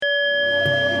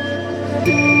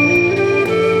Thank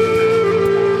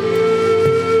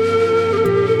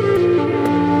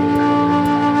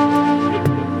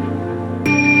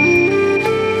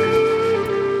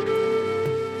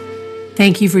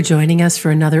you for joining us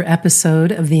for another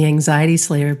episode of the Anxiety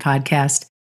Slayer podcast.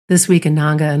 This week,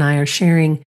 Ananga and I are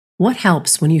sharing what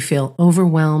helps when you feel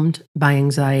overwhelmed by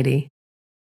anxiety.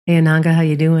 Hey, Ananga, how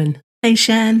you doing? Hey,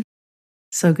 Shan.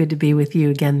 So good to be with you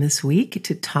again this week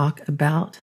to talk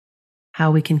about how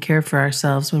we can care for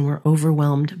ourselves when we're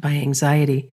overwhelmed by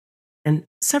anxiety. And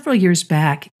several years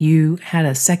back, you had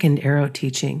a second arrow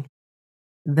teaching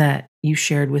that you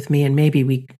shared with me, and maybe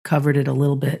we covered it a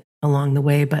little bit along the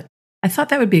way, but I thought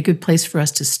that would be a good place for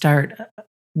us to start.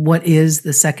 What is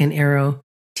the second arrow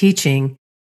teaching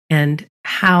and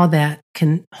how that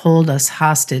can hold us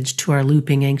hostage to our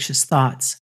looping anxious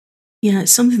thoughts? Yeah,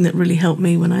 it's something that really helped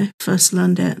me when I first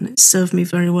learned it, and it's served me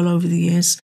very well over the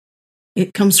years.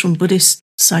 It comes from Buddhist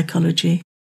psychology,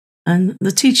 and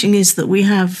the teaching is that we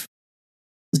have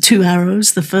the two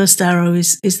arrows. The first arrow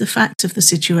is the fact of the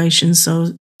situation,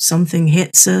 so something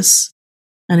hits us,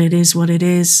 and it is what it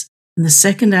is. And the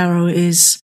second arrow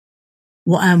is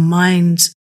what our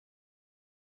mind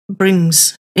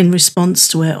brings in response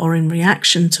to it or in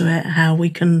reaction to it, how we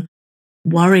can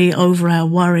worry over our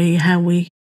worry, how we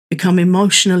become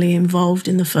emotionally involved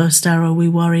in the first arrow. We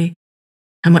worry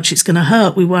how much it's going to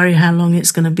hurt. We worry how long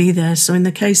it's going to be there. So in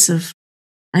the case of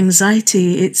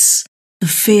anxiety, it's the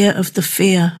fear of the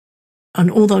fear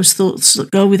and all those thoughts that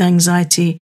go with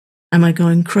anxiety. Am I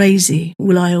going crazy?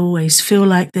 Will I always feel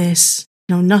like this?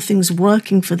 No, nothing's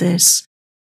working for this.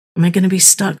 Am I going to be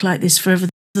stuck like this forever?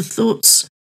 The thoughts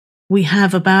we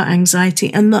have about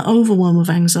anxiety and the overwhelm of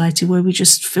anxiety where we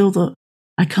just feel that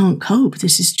I can't cope.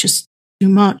 This is just too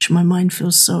much. My mind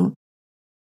feels so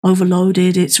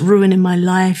overloaded. It's ruining my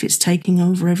life. It's taking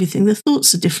over everything. The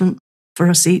thoughts are different for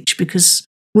us each because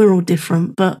we're all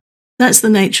different, but that's the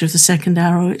nature of the second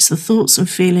arrow. It's the thoughts and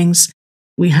feelings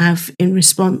we have in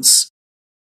response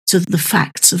to the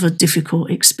facts of a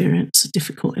difficult experience, a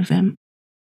difficult event.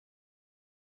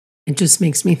 It just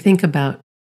makes me think about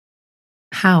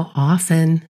how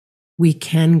often we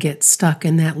can get stuck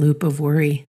in that loop of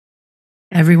worry.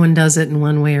 Everyone does it in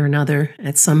one way or another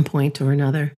at some point or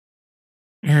another.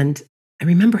 And I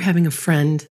remember having a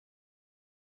friend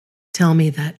tell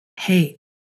me that, hey,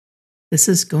 this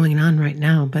is going on right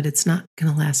now, but it's not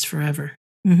going to last forever.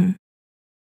 Mm-hmm.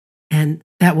 And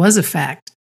that was a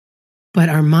fact. But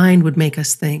our mind would make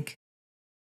us think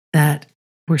that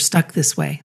we're stuck this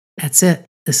way. That's it.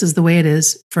 This is the way it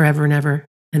is forever and ever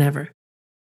and ever.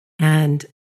 And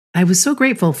I was so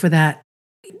grateful for that.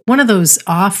 One of those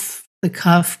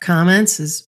off-the-cuff comments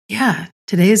is, yeah,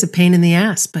 today is a pain in the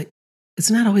ass, but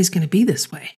it's not always going to be this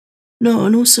way. No,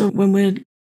 and also when we're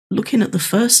looking at the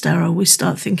first arrow, we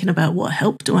start thinking about what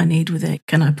help do I need with it?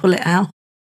 Can I pull it out?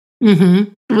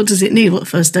 Mm-hmm. What does it need? What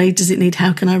first aid does it need?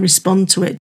 How can I respond to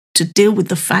it to deal with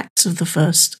the facts of the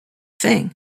first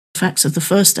thing? The facts of the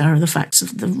first arrow, the facts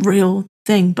of the real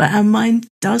thing. But our mind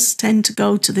does tend to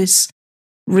go to this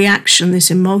reaction, this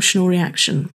emotional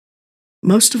reaction.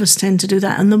 Most of us tend to do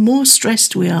that. And the more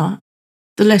stressed we are,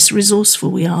 the less resourceful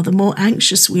we are, the more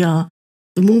anxious we are,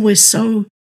 the more we're so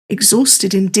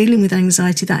exhausted in dealing with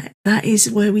anxiety. That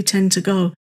is where we tend to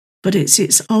go. But it's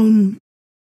its own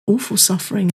awful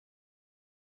suffering.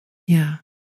 Yeah.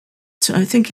 So I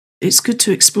think it's good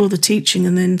to explore the teaching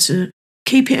and then to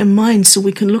keep it in mind so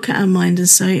we can look at our mind and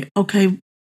say, okay,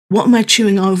 what am I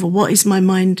chewing over? What is my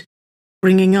mind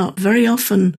bringing up? Very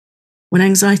often when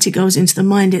anxiety goes into the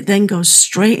mind, it then goes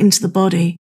straight into the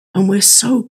body. And we're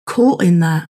so caught in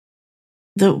that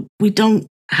we don't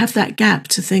have that gap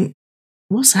to think,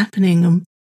 what's happening? And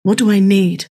what do I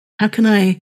need? How can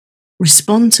I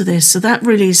respond to this? So that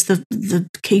really is the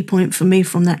key point for me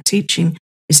from that teaching,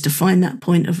 is to find that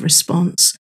point of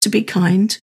response, to be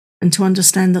kind and to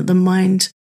understand that the mind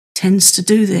tends to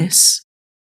do this,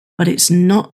 but it's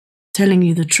not telling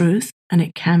you the truth and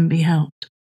it can be helped.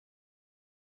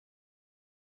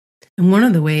 And one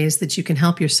of the ways that you can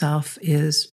help yourself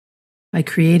is by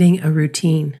creating a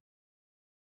routine.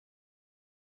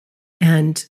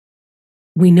 And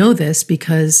we know this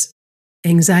because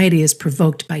anxiety is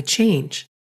provoked by change.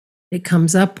 It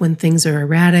comes up when things are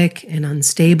erratic and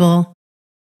unstable.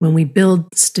 When we build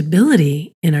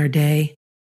stability in our day,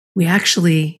 we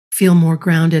actually feel more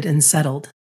grounded and settled.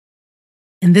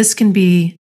 And this can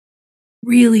be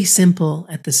really simple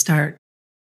at the start.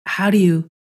 How do you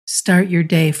start your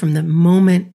day from the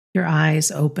moment your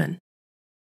eyes open?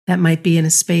 That might be in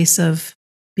a space of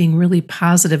being really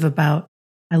positive about,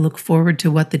 I look forward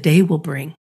to what the day will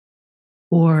bring.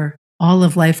 Or all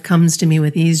of life comes to me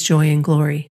with ease, joy, and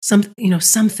glory.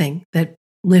 Something that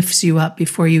lifts you up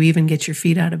before you even get your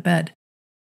feet out of bed.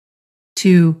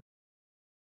 To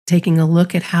taking a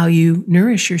look at how you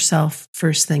nourish yourself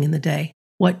first thing in the day.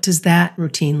 What does that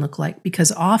routine look like?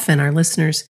 Because often our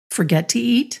listeners forget to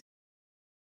eat,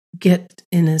 get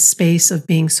in a space of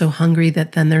being so hungry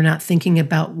that then they're not thinking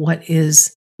about what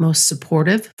is most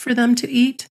supportive for them to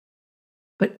eat,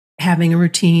 but having a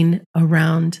routine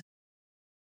around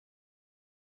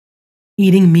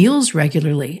eating meals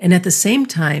regularly, and at the same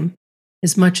time,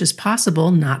 as much as possible,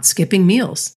 not skipping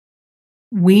meals.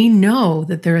 We know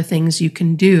that there are things you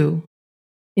can do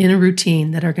in a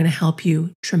routine that are going to help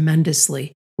you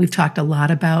tremendously. We've talked a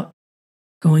lot about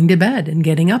going to bed and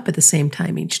getting up at the same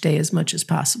time each day as much as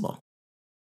possible.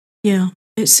 Yeah,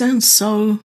 it sounds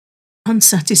so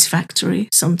unsatisfactory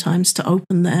sometimes to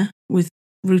open there with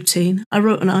routine. I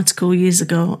wrote an article years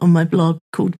ago on my blog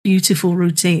called Beautiful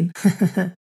Routine.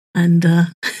 And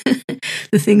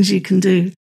the things you can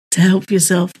do to help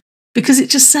yourself, because it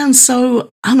just sounds so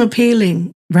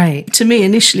unappealing. Right. To me,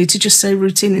 initially, to just say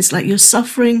routine, it's like you're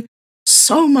suffering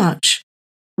so much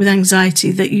with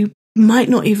anxiety that you might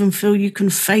not even feel you can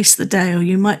face the day, or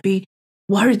you might be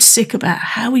worried sick about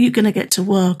how are you going to get to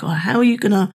work, or how are you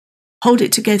going to hold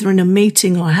it together in a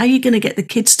meeting, or how are you going to get the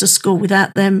kids to school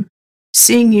without them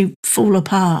seeing you fall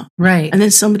apart. Right. And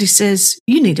then somebody says,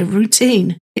 you need a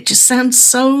routine. It just sounds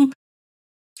so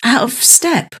out of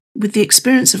step with the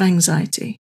experience of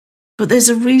anxiety. But there's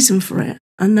a reason for it.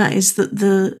 And that is that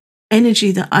the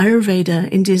energy that Ayurveda,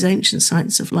 India's ancient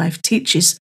science of life,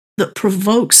 teaches that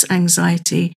provokes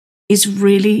anxiety is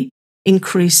really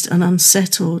increased and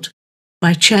unsettled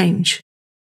by change.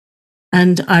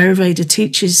 And Ayurveda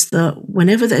teaches that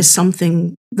whenever there's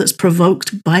something that's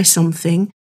provoked by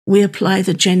something, we apply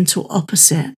the gentle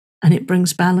opposite, and it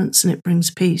brings balance and it brings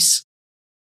peace.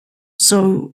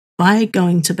 So by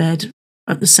going to bed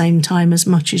at the same time as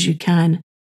much as you can,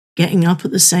 getting up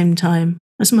at the same time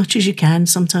as much as you can,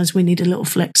 sometimes we need a little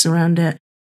flex around it,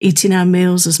 eating our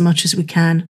meals as much as we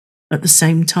can at the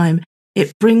same time,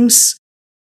 it brings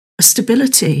a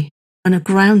stability and a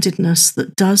groundedness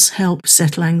that does help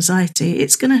settle anxiety.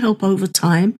 It's going to help over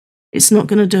time. It's not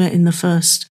going to do it in the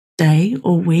first day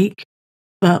or week.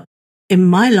 But in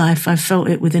my life, I felt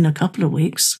it within a couple of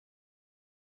weeks.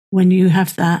 When you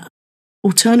have that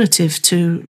alternative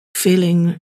to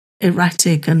feeling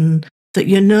erratic and that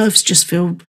your nerves just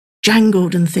feel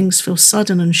jangled and things feel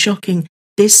sudden and shocking,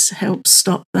 this helps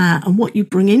stop that. And what you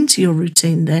bring into your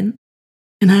routine then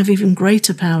can have even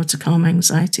greater power to calm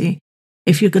anxiety.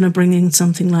 If you're going to bring in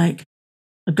something like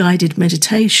a guided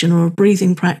meditation or a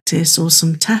breathing practice or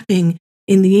some tapping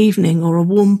in the evening or a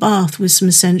warm bath with some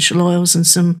essential oils and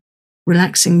some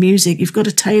relaxing music, you've got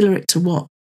to tailor it to what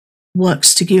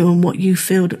works to you and what you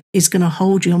feel is going to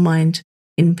hold your mind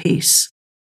in peace.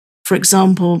 For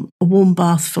example, a warm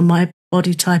bath for my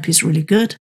body type is really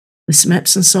good with some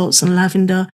Epsom salts and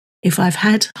lavender. If I've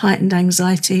had heightened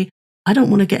anxiety, I don't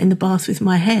want to get in the bath with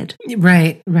my head.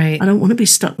 Right. I don't want to be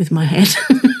stuck with my head.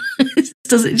 It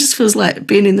just feels like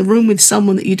being in the room with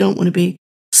someone that you don't want to be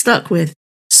stuck with.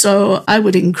 So I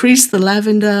would increase the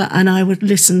lavender and I would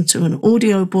listen to an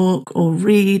audio book or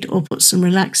read or put some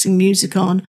relaxing music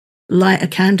on, light a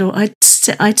candle. I'd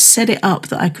set it up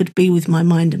that I could be with my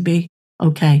mind and be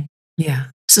okay. Yeah.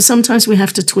 So sometimes we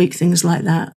have to tweak things like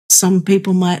that. Some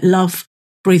people might love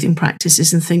breathing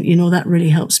practices and think, that really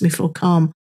helps me feel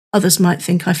calm. Others might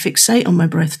think I fixate on my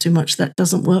breath too much. That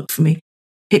doesn't work for me.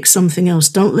 Pick something else.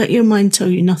 Don't let your mind tell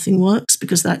you nothing works,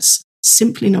 because that's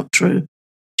simply not true.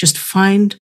 Just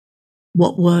find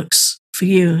what works for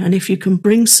you. And if you can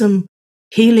bring some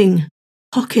healing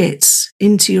pockets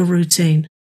into your routine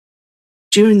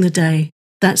during the day,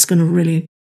 that's going to really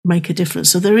make a difference.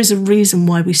 So there is a reason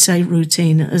why we say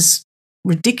routine, as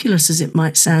ridiculous as it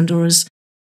might sound, or as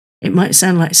it might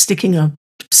sound like sticking a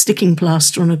sticking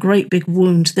plaster on a great big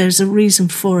wound. There's a reason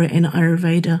for it in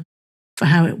Ayurveda for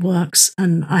how it works.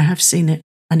 And I have seen it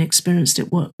and experienced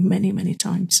it work many, many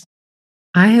times.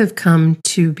 I have come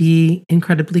to be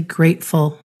incredibly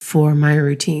grateful for my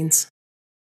routines.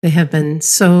 They have been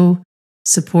so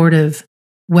supportive,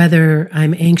 whether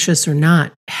I'm anxious or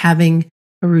not. Having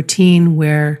a routine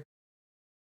where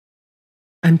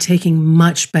I'm taking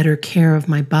much better care of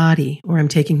my body, or I'm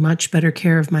taking much better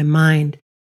care of my mind,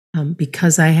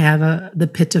 because I have the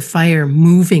pit of fire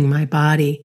moving my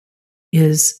body,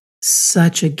 is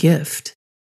such a gift.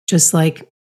 Just like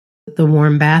the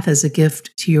warm bath is a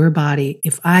gift to your body.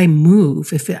 If I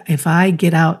move, if I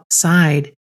get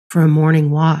outside for a morning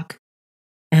walk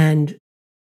and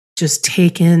just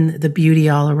take in the beauty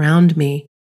all around me,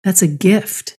 that's a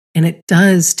gift. And it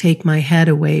does take my head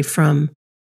away from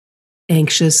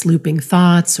anxious, looping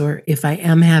thoughts, or if I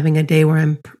am having a day where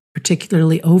I'm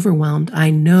particularly overwhelmed, I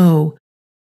know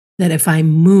that if I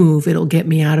move, it'll get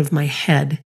me out of my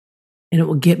head and it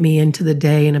will get me into the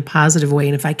day in a positive way.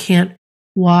 And if I can't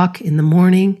walk in the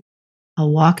morning,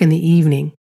 I'll walk in the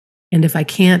evening. And if I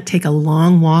can't take a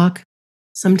long walk,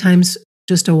 sometimes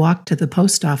just a walk to the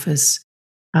post office,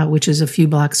 which is a few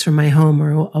blocks from my home,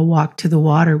 or a walk to the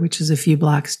water, which is a few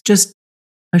blocks, just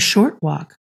a short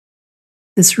walk.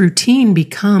 This routine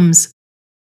becomes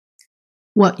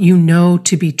what you know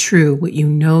to be true, what you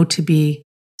know to be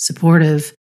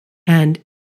supportive, and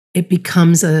it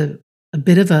becomes a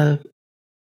bit of a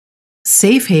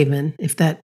safe haven, if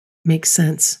that makes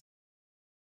sense.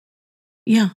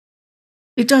 Yeah,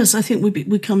 it does. I think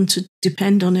we come to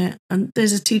depend on it. And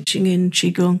there's a teaching in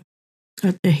Qigong,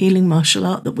 a healing martial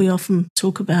art that we often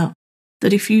talk about,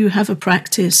 that if you have a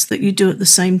practice that you do at the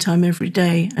same time every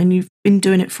day, and you've been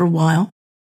doing it for a while,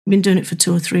 you've been doing it for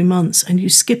 2 or 3 months, and you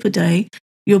skip a day,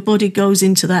 your body goes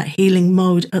into that healing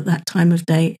mode at that time of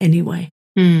day anyway.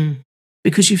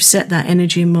 Because you've set that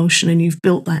energy in motion and you've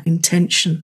built that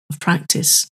intention of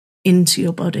practice into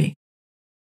your body.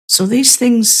 So these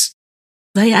things,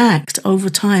 they act over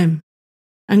time.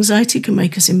 Anxiety can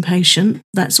make us impatient.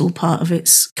 That's all part of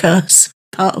its curse,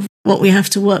 part of what we have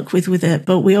to work with it.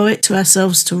 But we owe it to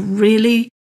ourselves to really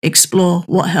explore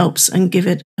what helps and give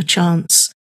it a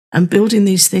chance. And building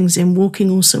these things in,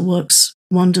 walking also works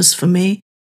wonders for me.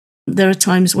 There are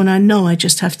times when I know I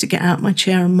just have to get out my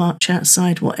chair and march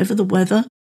outside, whatever the weather,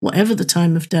 whatever the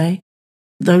time of day.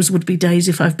 Those would be days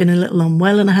if I've been a little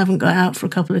unwell and I haven't got out for a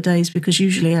couple of days, because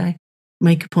usually I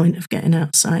make a point of getting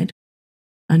outside.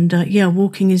 And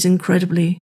walking is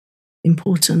incredibly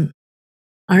important.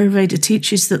 Ayurveda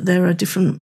teaches that there are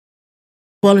different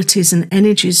qualities and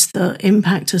energies that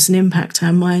impact us and impact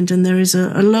our mind. And there is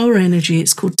a lower energy,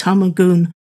 it's called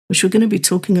Tamagun, which we're going to be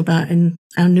talking about in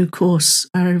our new course,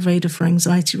 Ayurveda for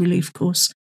Anxiety Relief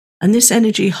course. And this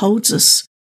energy holds us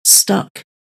stuck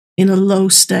in a low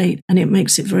state, and it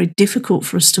makes it very difficult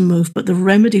for us to move. But the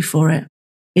remedy for it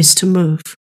is to move.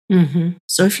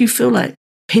 So if you feel like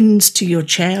pinned to your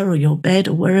chair or your bed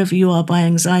or wherever you are by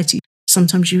anxiety,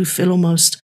 sometimes you feel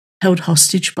almost held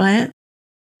hostage by it.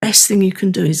 Best thing you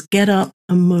can do is get up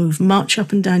and move, march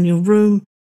up and down your room,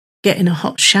 get in a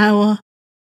hot shower,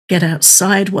 get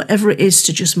outside, whatever it is,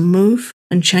 to just move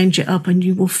and change it up, and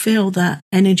you will feel that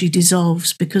energy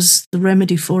dissolves, because the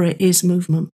remedy for it is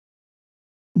movement.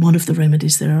 One of the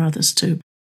remedies, there are others too.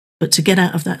 But to get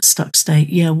out of that stuck state,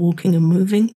 walking and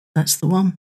moving, that's the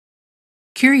one.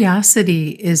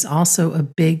 Curiosity is also a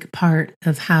big part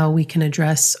of how we can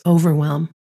address overwhelm.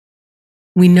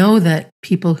 We know that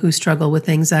people who struggle with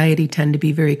anxiety tend to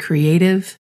be very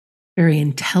creative, very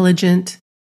intelligent,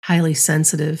 highly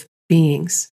sensitive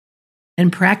beings.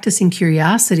 And practicing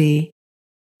curiosity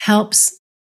helps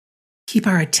keep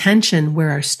our attention where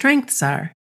our strengths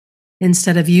are,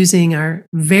 instead of using our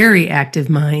very active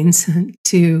minds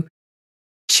to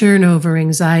churn over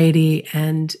anxiety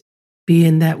and be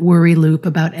in that worry loop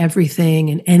about everything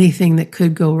and anything that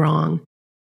could go wrong.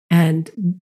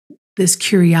 And this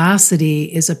curiosity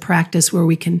is a practice where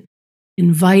we can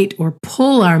invite or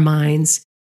pull our minds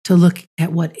to look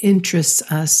at what interests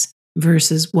us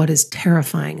versus what is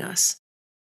terrifying us.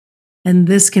 And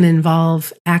this can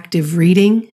involve active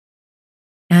reading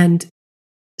and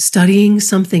studying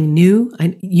something new.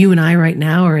 You and I right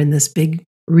now are in this big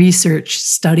research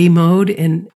study mode,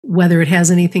 and whether it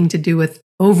has anything to do with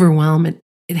overwhelm,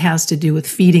 it has to do with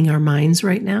feeding our minds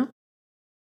right now.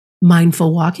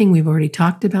 Mindful walking, we've already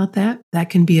talked about that. That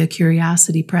can be a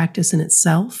curiosity practice in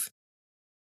itself.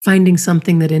 Finding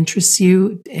something that interests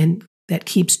you and that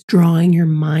keeps drawing your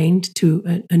mind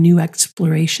to a new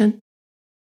exploration.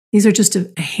 These are just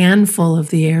a handful of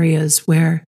the areas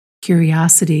where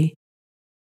curiosity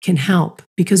can help,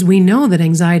 because we know that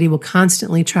anxiety will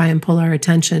constantly try and pull our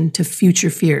attention to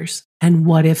future fears and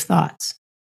what if thoughts.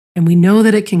 And we know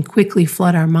that it can quickly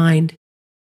flood our mind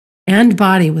and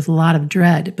body with a lot of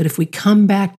dread. But if we come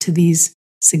back to these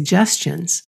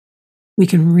suggestions, we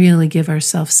can really give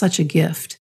ourselves such a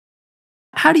gift.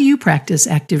 How do you practice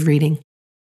active reading?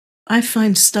 I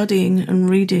find studying and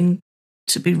reading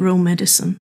to be real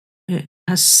medicine. It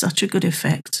has such a good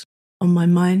effect on my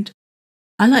mind.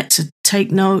 I like to take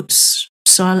notes,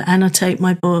 so I'll annotate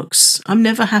my books. I'm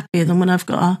never happier than when I've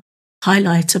got a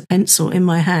highlighter pencil in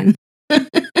my hand.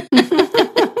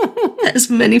 As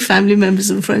many family members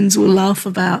and friends will laugh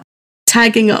about,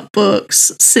 tagging up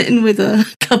books, sitting with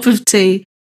a cup of tea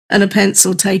and a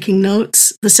pencil taking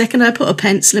notes. The second I put a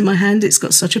pencil in my hand, it's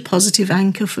got such a positive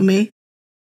anchor for me.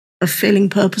 of feeling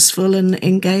purposeful and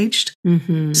engaged.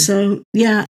 Mm-hmm. So,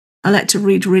 yeah, I like to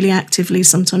read really actively.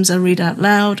 Sometimes I read out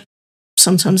loud.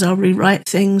 Sometimes I'll rewrite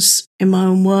things in my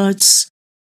own words.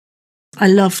 I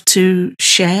love to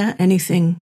share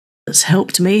anything that's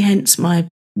helped me, hence my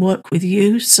work with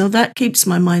you. So that keeps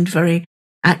my mind very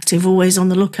active, always on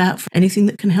the lookout for anything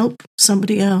that can help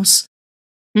somebody else.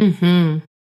 Mm-hmm.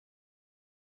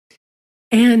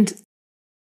 And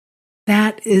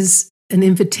that is an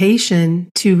invitation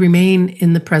to remain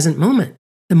in the present moment.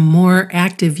 The more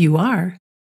active you are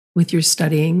with your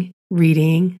studying,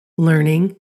 reading,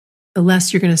 learning, the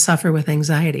less you're going to suffer with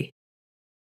anxiety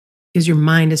because your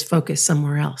mind is focused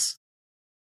somewhere else.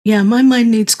 Yeah, my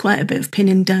mind needs quite a bit of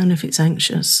pinning down if it's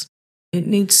anxious. It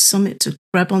needs something to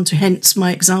grab onto, hence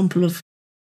my example of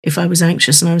if I was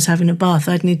anxious and I was having a bath,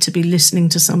 I'd need to be listening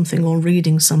to something or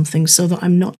reading something so that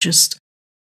I'm not just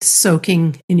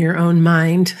soaking in your own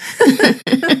mind,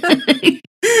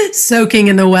 soaking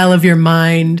in the well of your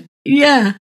mind.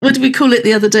 Yeah. What did we call it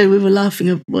the other day? We were laughing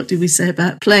at, what did we say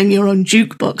about playing your own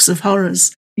jukebox of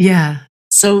horrors? Yeah.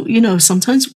 So,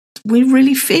 sometimes we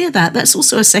really fear that. That's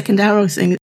also a second arrow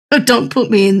thing. Don't put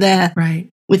me in there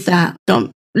with that.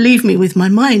 Don't leave me with my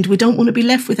mind. We don't want to be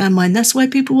left with our mind. That's why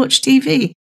people watch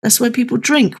TV. That's why people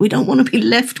drink. We don't want to be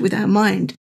left with our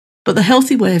mind. But the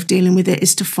healthy way of dealing with it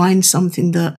is to find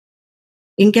something that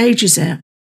engages it.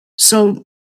 So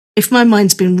if my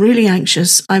mind's been really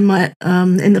anxious, I might,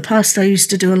 in the past, I used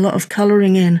to do a lot of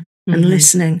colouring in and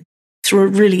listening through a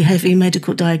really heavy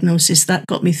medical diagnosis. That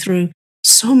got me through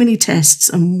so many tests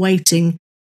and waiting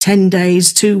 10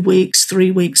 days, 2 weeks,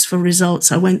 3 weeks for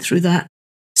results. I went through that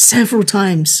several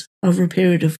times over a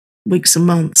period of weeks and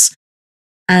months.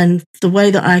 And the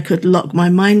way that I could lock my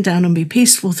mind down and be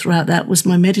peaceful throughout that was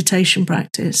my meditation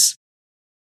practice.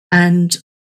 And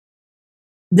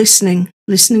listening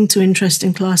to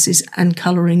interesting classes and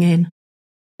colouring in.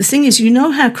 The thing is,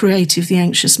 how creative the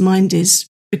anxious mind is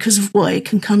because of what it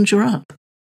can conjure up.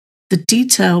 The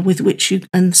detail with which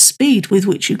and the speed with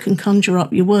which you can conjure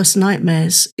up your worst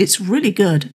nightmares, it's really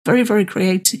good. Very, very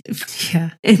creative.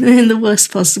 Yeah. In the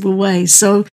worst possible way.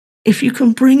 So if you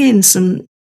can bring in some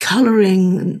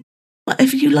colouring and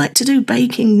whatever you like to do,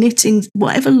 baking, knitting,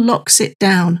 whatever locks it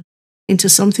down into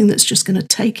something that's just going to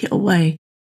take it away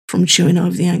from chewing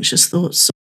over the anxious thoughts.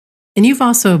 And you've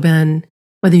also been,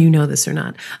 whether you know this or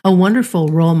not, a wonderful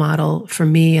role model for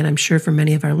me, and I'm sure for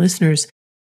many of our listeners,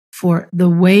 for the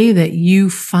way that you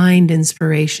find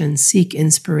inspiration, seek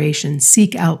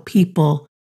out people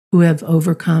who have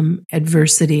overcome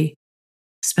adversity,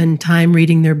 spend time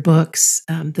reading their books,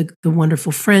 the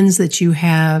wonderful friends that you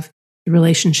have, the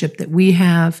relationship that we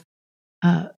have,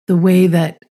 the way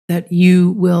that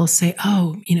you will say,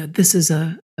 oh, this is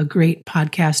a great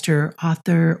podcaster,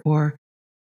 author, or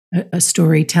a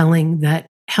storytelling that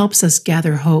helps us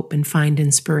gather hope and find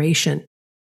inspiration.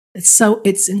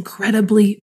 It's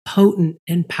incredibly potent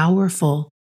and powerful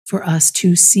for us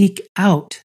to seek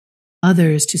out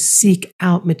others, to seek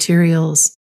out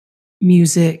materials,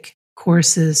 music,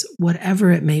 courses, whatever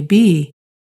it may be,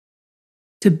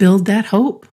 to build that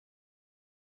hope.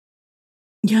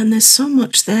 Yeah, and there's so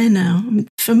much there now.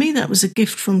 For me, that was a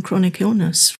gift from chronic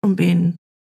illness, from being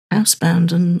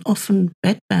housebound and often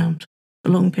bedbound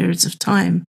for long periods of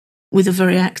time with a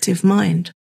very active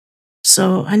mind.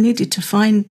 So I needed to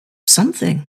find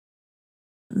something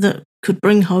that could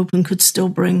bring hope and could still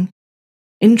bring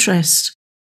interest.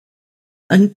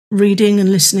 And reading and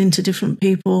listening to different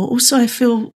people. Also, I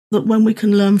feel that when we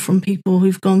can learn from people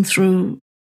who've gone through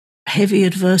heavy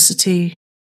adversity,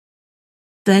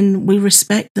 then we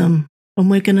respect them and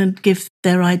we're going to give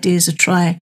their ideas a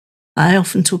try. I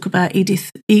often talk about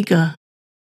Edith Eger,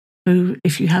 who,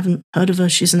 if you haven't heard of her,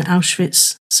 she's an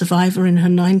Auschwitz survivor in her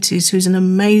 90s, who's an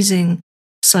amazing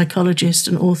psychologist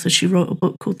and author. She wrote a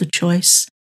book called The Choice,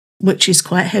 which is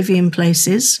quite heavy in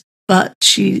places, but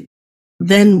she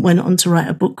then went on to write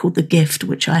a book called The Gift,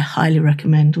 which I highly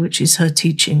recommend, which is her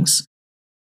teachings.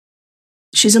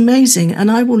 She's amazing,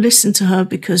 and I will listen to her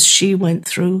because she went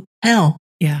through hell.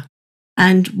 Yeah.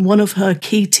 And one of her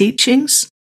key teachings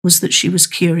was that she was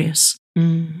curious.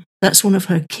 That's one of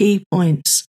her key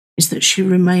points, is that she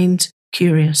remained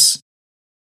curious.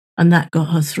 And that got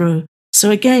her through.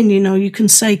 So again, you can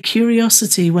say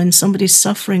curiosity when somebody's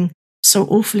suffering so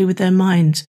awfully with their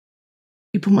mind.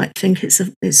 People might think it's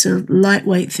a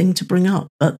lightweight thing to bring up,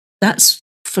 but that's,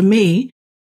 for me,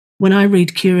 when I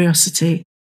read curiosity,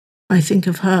 I think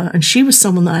of her. And she was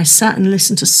someone that I sat and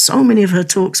listened to so many of her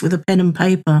talks with a pen and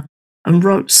paper and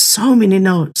wrote so many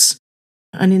notes.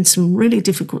 And in some really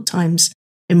difficult times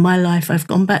in my life, I've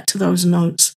gone back to those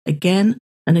notes again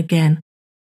and again.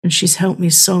 And she's helped me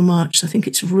so much. I think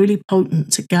it's really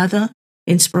potent to gather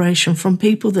inspiration from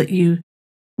people that you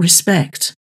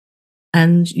respect.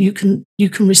 And you can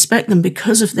respect them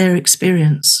because of their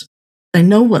experience. They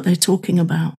know what they're talking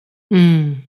about.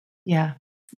 Yeah.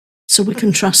 So we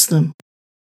can trust them.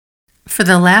 For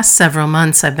the last several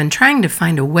months, I've been trying to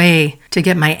find a way to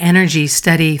get my energy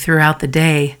steady throughout the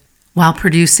day while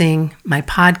producing my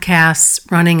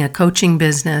podcasts, running a coaching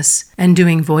business, and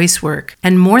doing voice work.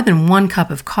 And more than 1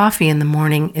 cup of coffee in the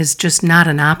morning is just not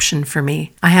an option for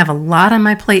me. I have a lot on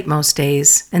my plate most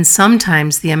days, and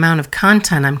sometimes the amount of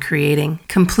content I'm creating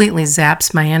completely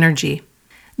zaps my energy.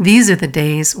 These are the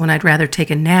days when I'd rather take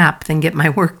a nap than get my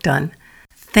work done.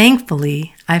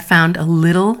 Thankfully, I found a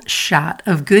little shot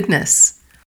of goodness.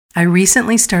 I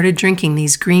recently started drinking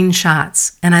these green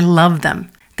shots, and I love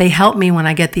them. They help me when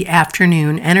I get the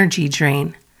afternoon energy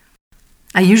drain.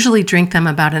 I usually drink them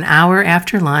about an hour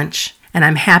after lunch, and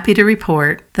I'm happy to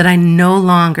report that I no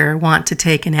longer want to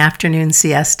take an afternoon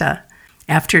siesta.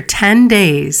 After 10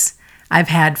 days, I've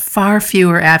had far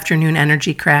fewer afternoon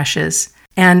energy crashes,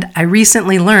 and I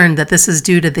recently learned that this is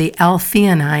due to the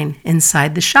L-theanine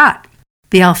inside the shot.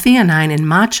 The L-theanine in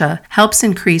matcha helps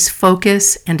increase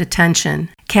focus and attention.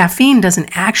 Caffeine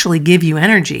doesn't actually give you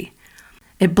energy.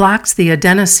 It blocks the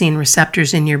adenosine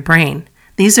receptors in your brain.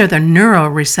 These are the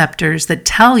neuroreceptors that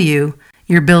tell you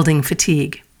you're building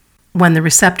fatigue. When the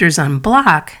receptors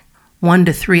unblock, 1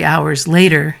 to 3 hours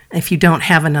later, if you don't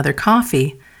have another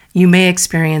coffee, you may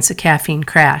experience a caffeine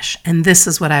crash. And this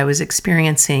is what I was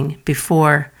experiencing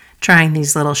before trying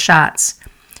these little shots.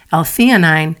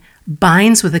 L-theanine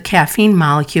binds with the caffeine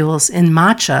molecules in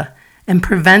matcha and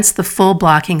prevents the full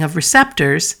blocking of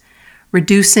receptors,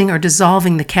 reducing or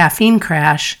dissolving the caffeine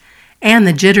crash and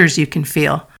the jitters you can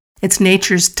feel. It's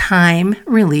nature's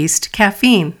time-released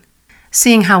caffeine.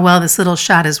 Seeing how well this little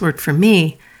shot has worked for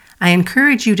me, I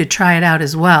encourage you to try it out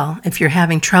as well if you're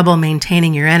having trouble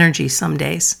maintaining your energy some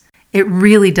days. It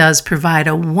really does provide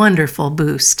a wonderful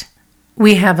boost.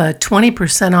 We have a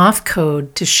 20% off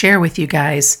code to share with you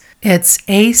guys. It's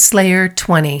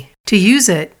ASlayer20. To use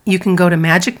it, you can go to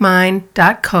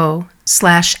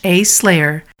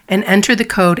magicmind.co/ASlayer and enter the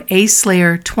code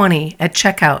ASlayer20 at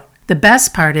checkout. The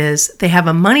best part is they have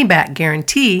a money-back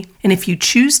guarantee, and if you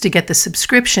choose to get the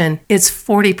subscription, it's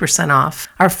 40% off.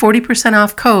 Our 40%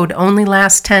 off code only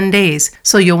lasts 10 days,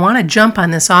 so you'll want to jump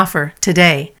on this offer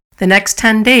today. The next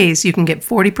 10 days, you can get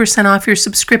 40% off your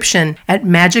subscription at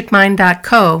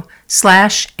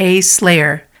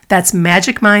magicmind.co/ASlayer. That's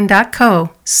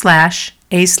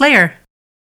magicmind.co/ASlayer.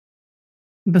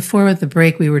 Before the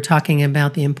break, we were talking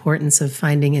about the importance of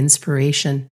finding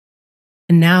inspiration.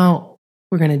 And now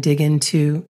we're going to dig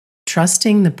into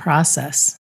trusting the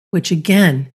process, which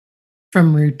again,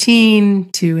 from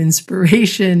routine to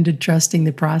inspiration to trusting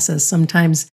the process,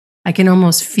 sometimes I can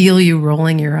almost feel you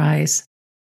rolling your eyes.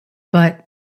 But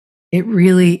it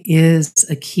really is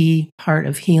a key part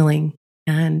of healing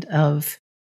and of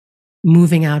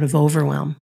moving out of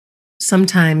overwhelm.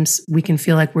 Sometimes we can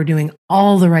feel like we're doing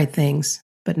all the right things,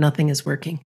 but nothing is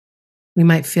working. We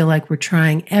might feel like we're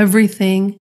trying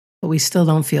everything, but we still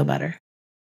don't feel better.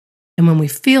 And when we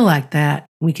feel like that,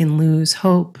 we can lose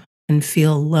hope and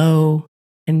feel low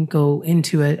and go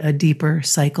into a deeper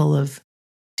cycle of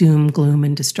doom, gloom,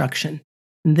 and destruction.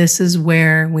 And this is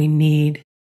where we need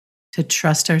to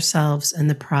trust ourselves and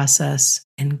the process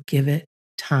and give it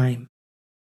time.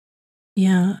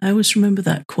 Yeah, I always remember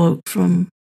that quote from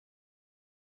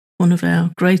one of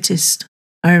our greatest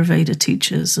Ayurveda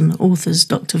teachers and authors,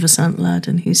 Dr. Vasant Lad,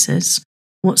 and he says,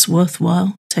 "What's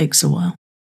worthwhile takes a while."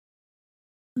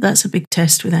 That's a big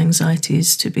test with anxiety,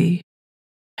 is to be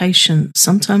patient.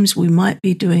 Sometimes we might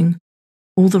be doing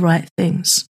all the right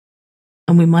things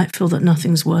and we might feel that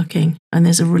nothing's working. And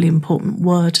there's a really important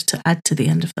word to add to the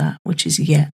end of that, which is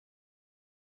yet.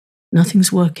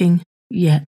 Nothing's working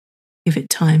yet. Give it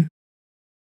time.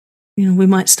 You know, we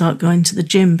might start going to the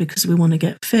gym because we want to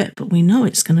get fit, but we know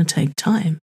it's going to take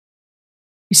time.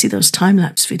 You see those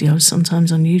time-lapse videos sometimes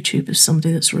on YouTube of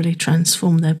somebody that's really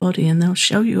transformed their body, and they'll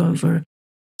show you over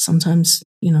sometimes,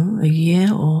 a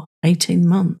year or 18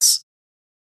 months.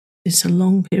 It's a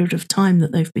long period of time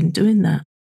that they've been doing that.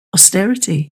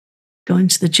 Austerity, going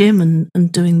to the gym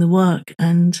and doing the work.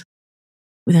 And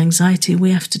with anxiety,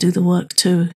 we have to do the work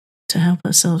too to help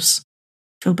ourselves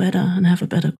feel better and have a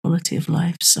better quality of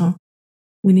life. So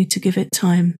we need to give it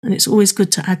time. And it's always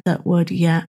good to add that word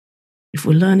yet. If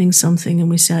we're learning something and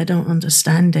we say, I don't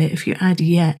understand it, if you add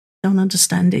yet, don't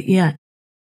understand it yet,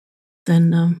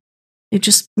 then it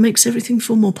just makes everything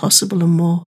feel more possible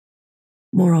and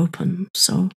more open.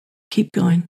 So keep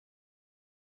going.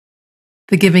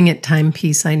 The giving it time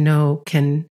piece, I know,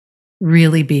 can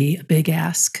really be a big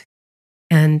ask.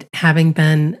 And having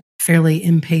been fairly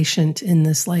impatient in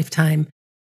this lifetime,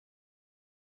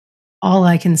 all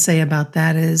I can say about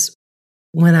that is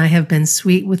when I have been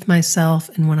sweet with myself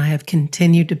and when I have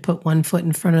continued to put one foot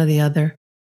in front of the other,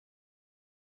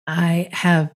 I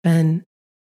have been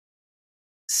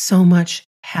so much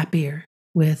happier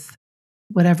with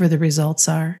whatever the results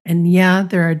are. And yeah,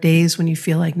 there are days when you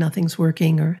feel like nothing's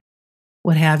working or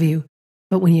what have you.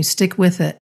 But when you stick with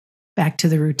it, back to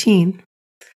the routine,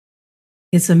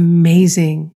 it's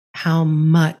amazing how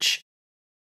much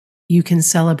you can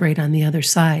celebrate on the other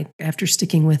side after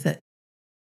sticking with it.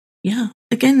 Yeah.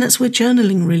 Again, that's where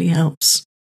journaling really helps,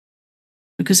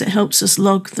 because it helps us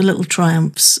log the little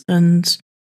triumphs and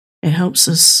it helps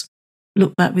us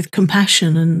look back with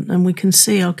compassion, and we can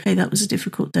see, okay, that was a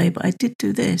difficult day, but I did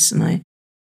do this and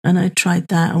I tried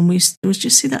that, and we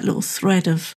just see that little thread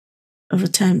of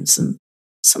attempts. And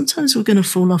sometimes we're going to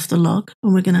fall off the log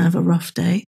and we're going to have a rough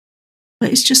day,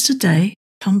 but it's just a day.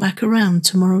 Come back around.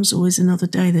 Tomorrow's always another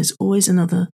day. There's always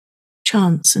another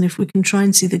chance. And if we can try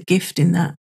and see the gift in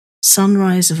that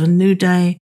sunrise of a new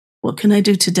day, what can I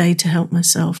do today to help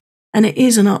myself? And it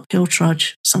is an uphill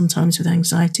trudge sometimes with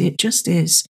anxiety. It just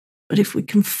is. But if we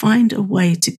can find a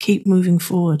way to keep moving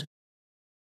forward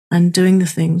and doing the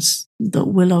things that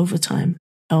will over time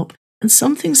help. And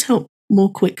some things help more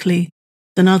quickly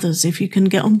than others. If you can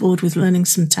get on board with learning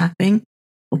some tapping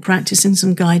or practicing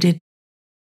some guided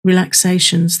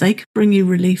relaxations, they could bring you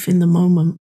relief in the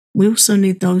moment. We also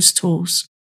need those tools,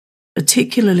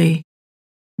 particularly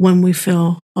when we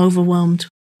feel overwhelmed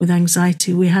with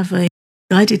anxiety. We have a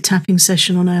guided tapping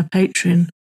session on our Patreon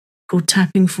called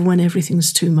Tapping for When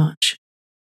Everything's Too Much,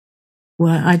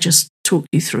 where I just talk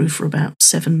you through for about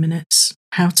 7 minutes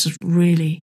how to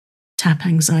really tap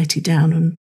anxiety down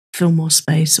and feel more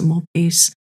space and more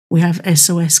peace. We have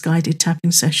SOS guided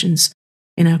tapping sessions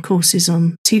in our courses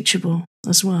on Teachable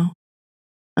as well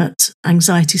at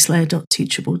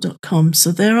anxietyslayer.teachable.com.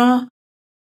 So there are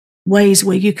ways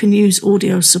where you can use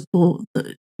audio support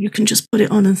that you can just put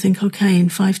it on and think, okay, in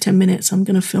 5-10 minutes, I'm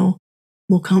going to feel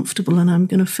more comfortable and I'm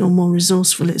going to feel more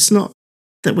resourceful. It's not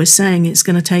that we're saying it's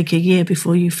going to take a year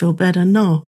before you feel better.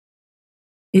 No,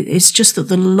 it's just that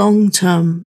the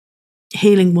long-term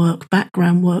healing work,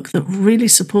 background work that really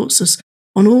supports us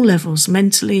on all levels,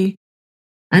 mentally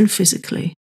and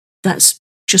physically, that's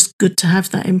just good to have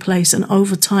that in place. And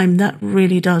over time, that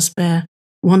really does bear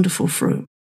wonderful fruit.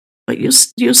 But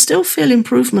you'll still feel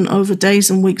improvement over days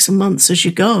and weeks and months as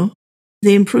you go.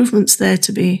 The improvement's there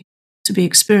to be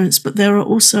experienced, but there are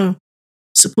also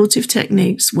supportive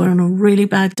techniques where on a really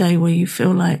bad day where you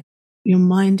feel like your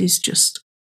mind is just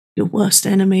your worst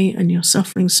enemy and you're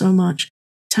suffering so much,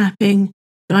 tapping,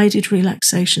 guided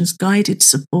relaxations, guided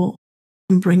support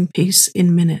can bring peace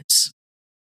in minutes.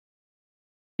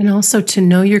 And also to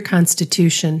know your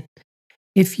constitution.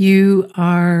 If you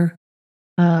are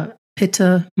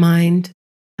Pitta mind,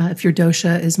 if your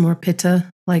dosha is more Pitta,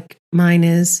 like mine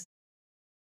is,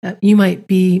 you might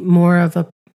be more of a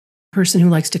person who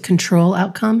likes to control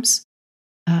outcomes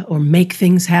or make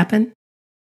things happen.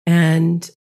 And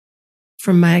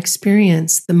from my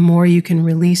experience, the more you can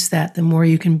release that, the more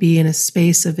you can be in a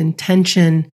space of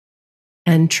intention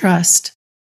and trust,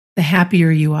 the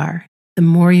happier you are. The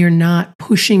more you're not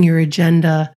pushing your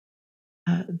agenda,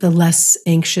 the less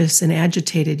anxious and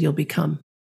agitated you'll become.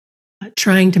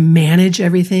 Trying to manage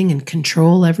everything and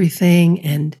control everything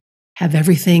and have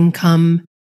everything come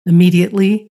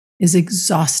immediately is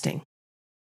exhausting.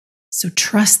 So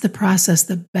trust the process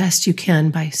the best you can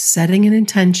by setting an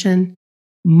intention,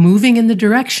 moving in the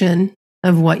direction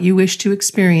of what you wish to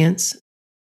experience,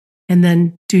 and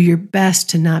then do your best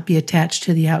to not be attached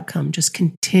to the outcome. Just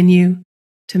continue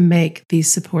to make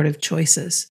these supportive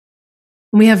choices.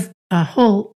 And we have a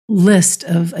whole list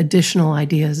of additional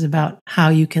ideas about how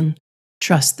you can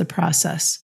trust the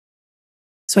process.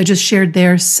 So I just shared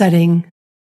there setting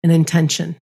an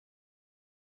intention.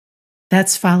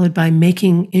 That's followed by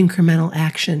making incremental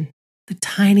action, the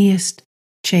tiniest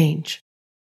change,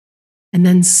 and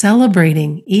then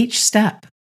celebrating each step.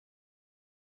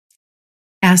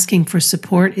 Asking for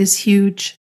support is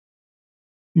huge.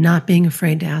 Not being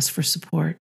afraid to ask for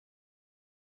support.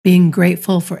 Being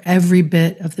grateful for every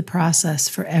bit of the process,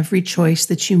 for every choice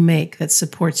that you make that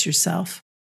supports yourself.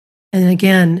 And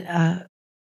again,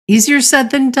 easier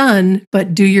said than done,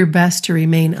 but do your best to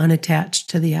remain unattached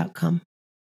to the outcome.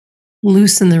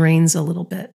 Loosen the reins a little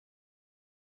bit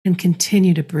and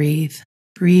continue to breathe.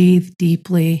 Breathe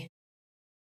deeply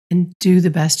and do the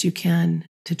best you can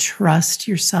to trust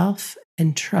yourself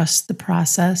and trust the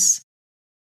process,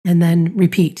 and then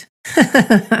repeat.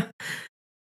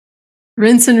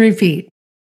 Rinse and repeat.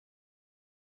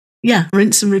 Yeah,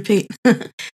 rinse and repeat.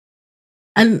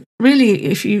 And really,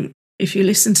 if you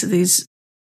listen to these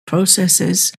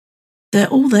processes, they're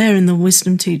all there in the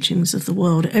wisdom teachings of the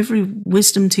world. Every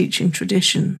wisdom teaching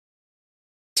tradition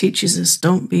teaches us,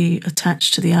 don't be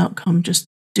attached to the outcome. Just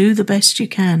do the best you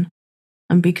can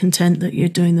and be content that you're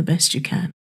doing the best you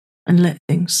can and let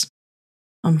things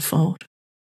unfold.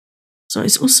 So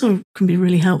it's also can be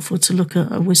really helpful to look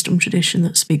at a wisdom tradition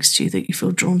that speaks to you, that you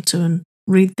feel drawn to, and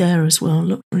read there as well.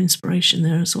 Look for inspiration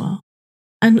there as well.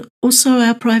 And also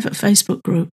our private Facebook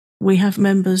group. We have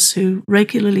members who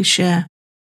regularly share,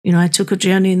 I took a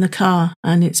journey in the car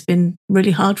and it's been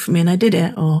really hard for me and I did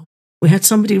it. Or we had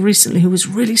somebody recently who was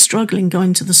really struggling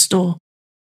going to the store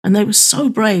and they were so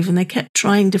brave and they kept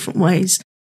trying different ways.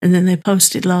 And then they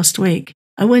posted last week,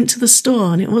 I went to the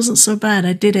store and it wasn't so bad.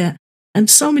 I did it. And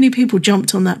so many people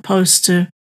jumped on that post to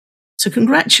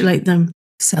congratulate them.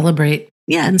 Celebrate.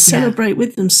 Yeah, and celebrate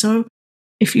with them. So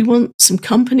if you want some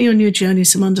company on your journey,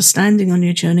 some understanding on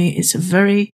your journey, it's a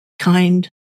very kind,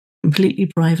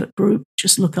 completely private group.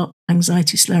 Just look up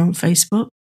Anxiety Slayer on Facebook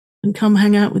and come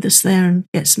hang out with us there and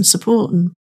get some support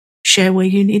and share where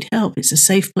you need help. It's a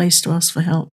safe place to ask for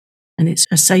help, and it's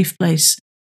a safe place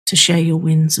to share your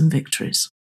wins and victories.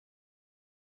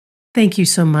 Thank you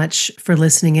so much for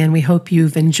listening in. We hope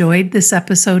you've enjoyed this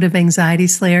episode of Anxiety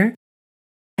Slayer.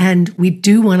 And we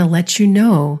do want to let you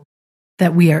know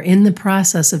that we are in the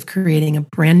process of creating a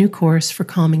brand new course for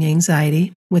calming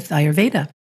anxiety with Ayurveda.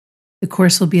 The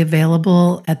course will be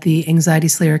available at the Anxiety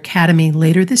Slayer Academy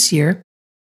later this year.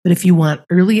 But if you want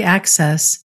early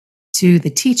access to the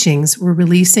teachings, we're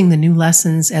releasing the new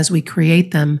lessons as we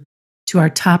create them to our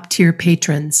top tier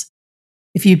patrons.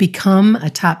 If you become a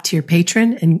top tier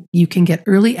patron, and you can get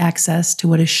early access to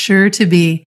what is sure to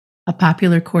be a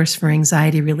popular course for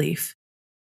anxiety relief.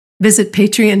 Visit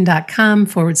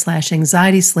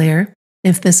patreon.com/anxiety slayer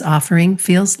if this offering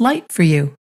feels light for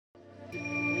you.